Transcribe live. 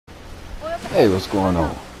Hey, what's going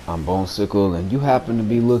on? I'm BoneSickle, and you happen to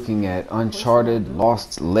be looking at Uncharted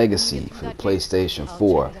Lost Legacy for the PlayStation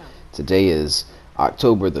 4. Today is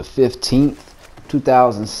October the 15th,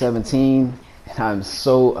 2017, and I'm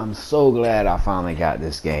so glad I finally got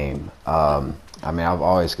this game. I mean, I've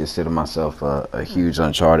always considered myself a huge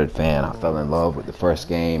Uncharted fan. I fell in love with the first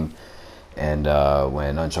game, and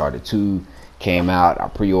when Uncharted 2 came out, I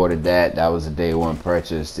pre-ordered that. That was a day one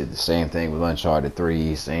purchase. Did the same thing with Uncharted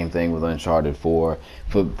 3, same thing with Uncharted 4.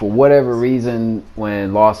 For whatever reason,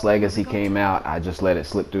 when Lost Legacy came out, I just let it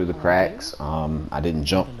slip through the cracks. I didn't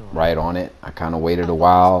jump right on it. I kind of waited a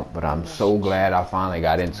while, but I'm so glad I finally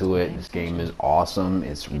got into it. This game is awesome.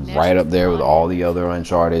 It's right up there with all the other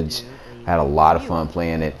Uncharted's. I had a lot of fun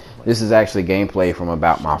playing it. This is actually gameplay from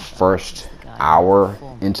about my first hour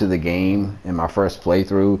into the game in my first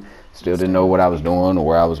playthrough. Still didn't know what I was doing or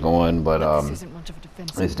where I was going, but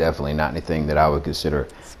it's definitely not anything that I would consider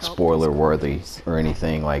spoiler worthy or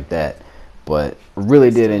anything like that. But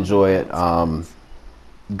really did enjoy it.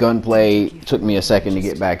 Gunplay took me a second to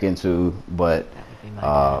get back into, but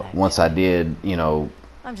once I did, you know,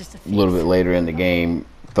 a little bit later in the game,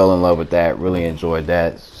 fell in love with that. Really enjoyed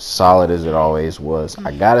that. Solid as it always was.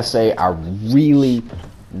 I gotta say, I really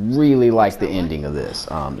like the ending of this.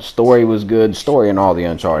 The story was good. The story in all the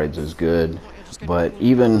Uncharted is good, but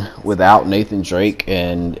even without Nathan Drake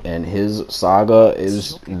and his saga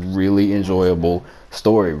is really enjoyable.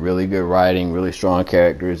 Story, really good writing, really strong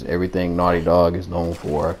characters, everything Naughty Dog is known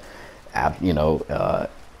for. You know,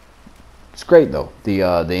 it's great though. The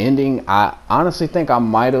ending, I honestly think I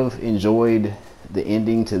might have enjoyed the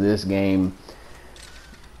ending to this game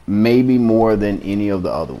maybe more than any of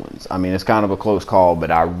the other ones. I mean, it's kind of a close call,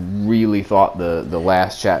 but I really thought the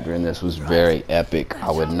last chapter in this was very epic.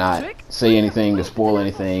 I would not say anything to spoil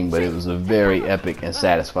anything, but it was a very epic and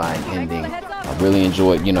satisfying ending. I really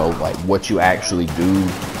enjoyed, you know, like what you actually do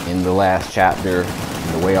in the last chapter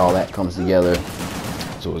and the way all that comes together.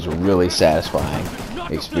 So it was a really satisfying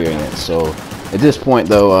experience. So at this point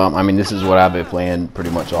though, I mean, this is what I've been playing pretty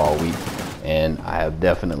much all week, and I have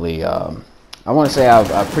definitely I want to say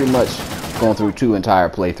I've pretty much gone through 2 entire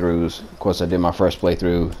playthroughs. Of course, I did my first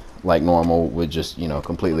playthrough like normal with just, you know,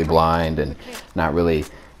 completely blind and not really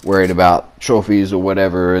worried about trophies or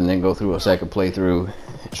whatever, and then go through a second playthrough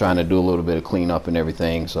trying to do a little bit of cleanup and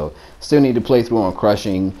everything. So still need to play through on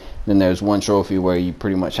crushing. Then there's one trophy where you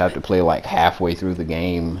pretty much have to play like halfway through the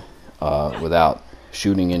game without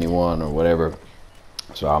shooting anyone or whatever.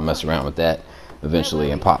 So I'll mess around with that eventually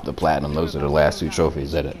and pop the platinum. Those are the last 2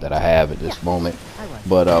 trophies that I have at this moment.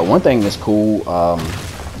 But one thing that's cool,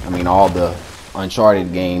 I mean, all the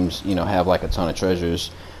Uncharted games, you know, have like a ton of treasures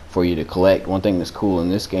for you to collect. One thing that's cool in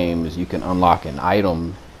this game is you can unlock an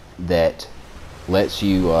item that lets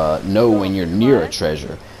you know when you're near a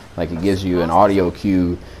treasure. Like it gives you an audio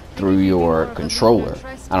cue through your controller.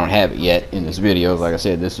 I don't have it yet in this video. Like I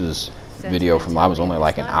said, this is video from, I was only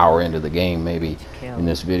like an hour into the game maybe in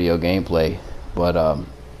this video gameplay. But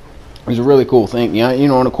it's a really cool thing. You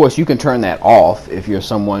know, and of course you can turn that off if you're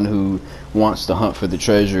someone who wants to hunt for the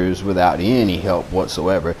treasures without any help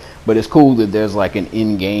whatsoever. But it's cool that there's like an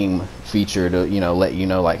in-game feature to, you know, let you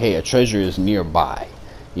know like, hey, a treasure is nearby.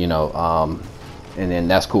 You know, and then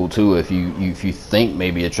that's cool too if you think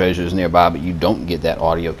maybe a treasure is nearby but you don't get that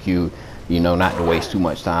audio cue, you know, not to waste too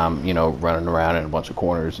much time, you know, running around in a bunch of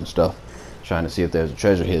corners and stuff trying to see if there's a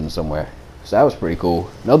treasure hidden somewhere. So that was pretty cool.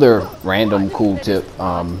 Another random cool tip,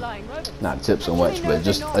 not tip so much, but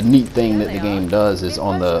just a neat thing that the game does is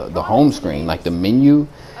on the home screen, like the menu,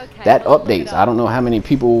 that updates. I don't know how many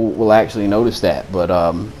people will actually notice that, but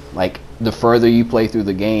like the further you play through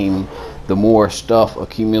the game, the more stuff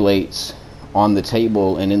accumulates on the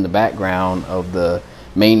table and in the background of the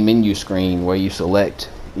main menu screen where you select,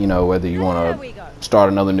 you know, whether you want to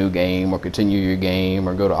start another new game or continue your game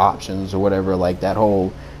or go to options or whatever. Like that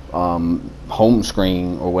whole home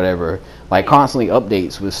screen or whatever, like constantly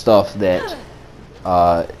updates with stuff that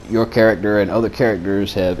your character and other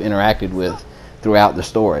characters have interacted with throughout the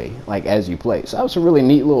story, like as you play. So that was a really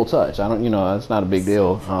neat little touch. I don't, you know, it's not a big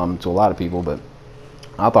deal to a lot of people, but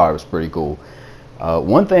I thought it was pretty cool.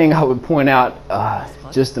 One thing I would point out,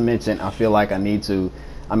 just to mention, I feel like I need to,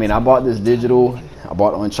 I mean, I bought this digital, I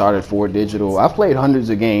bought Uncharted 4 digital. I've played hundreds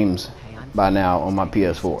of games by now on my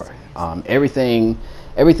PS4.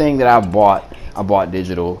 Everything that I bought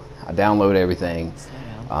digital. I download everything.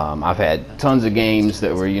 I've had tons of games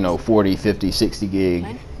that were, you know, 40, 50, 60 gig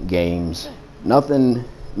games. Nothing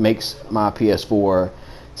makes my PS4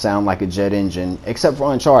 sound like a jet engine except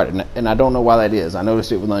for Uncharted, and I don't know why that is. I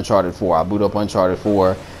noticed it with Uncharted 4. I boot up Uncharted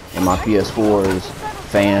 4 and my PS4's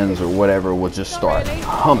fans or whatever will just start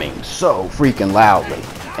humming so freaking loudly,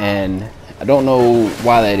 and I don't know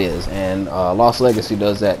why that is. And Lost Legacy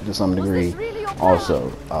does that to some degree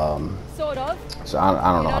also. So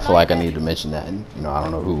I don't know. I feel like I need to mention that. And, you know, I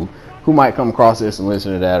don't know who might come across this and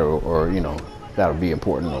listen to that, or you know, that'll be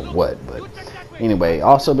important or what. But anyway,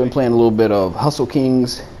 also been playing a little bit of Hustle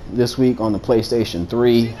Kings this week on the PlayStation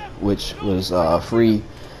 3, which was free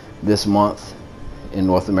this month in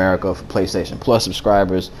North America for PlayStation Plus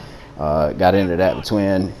subscribers. Got into that with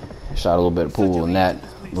Twin, shot a little bit of pool in that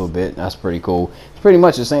a little bit. That's pretty cool. It's pretty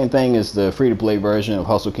much the same thing as the free-to-play version of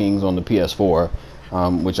Hustle Kings on the PS4,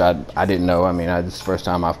 which I didn't know. I mean, this is the first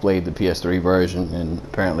time I've played the PS3 version, and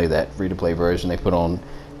apparently that free-to-play version they put on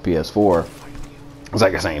PS4 it's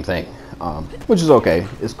like the same thing, which is okay.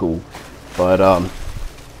 It's cool. But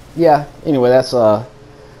yeah, anyway, that's all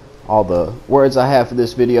the words I have for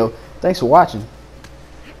this video. Thanks for watching.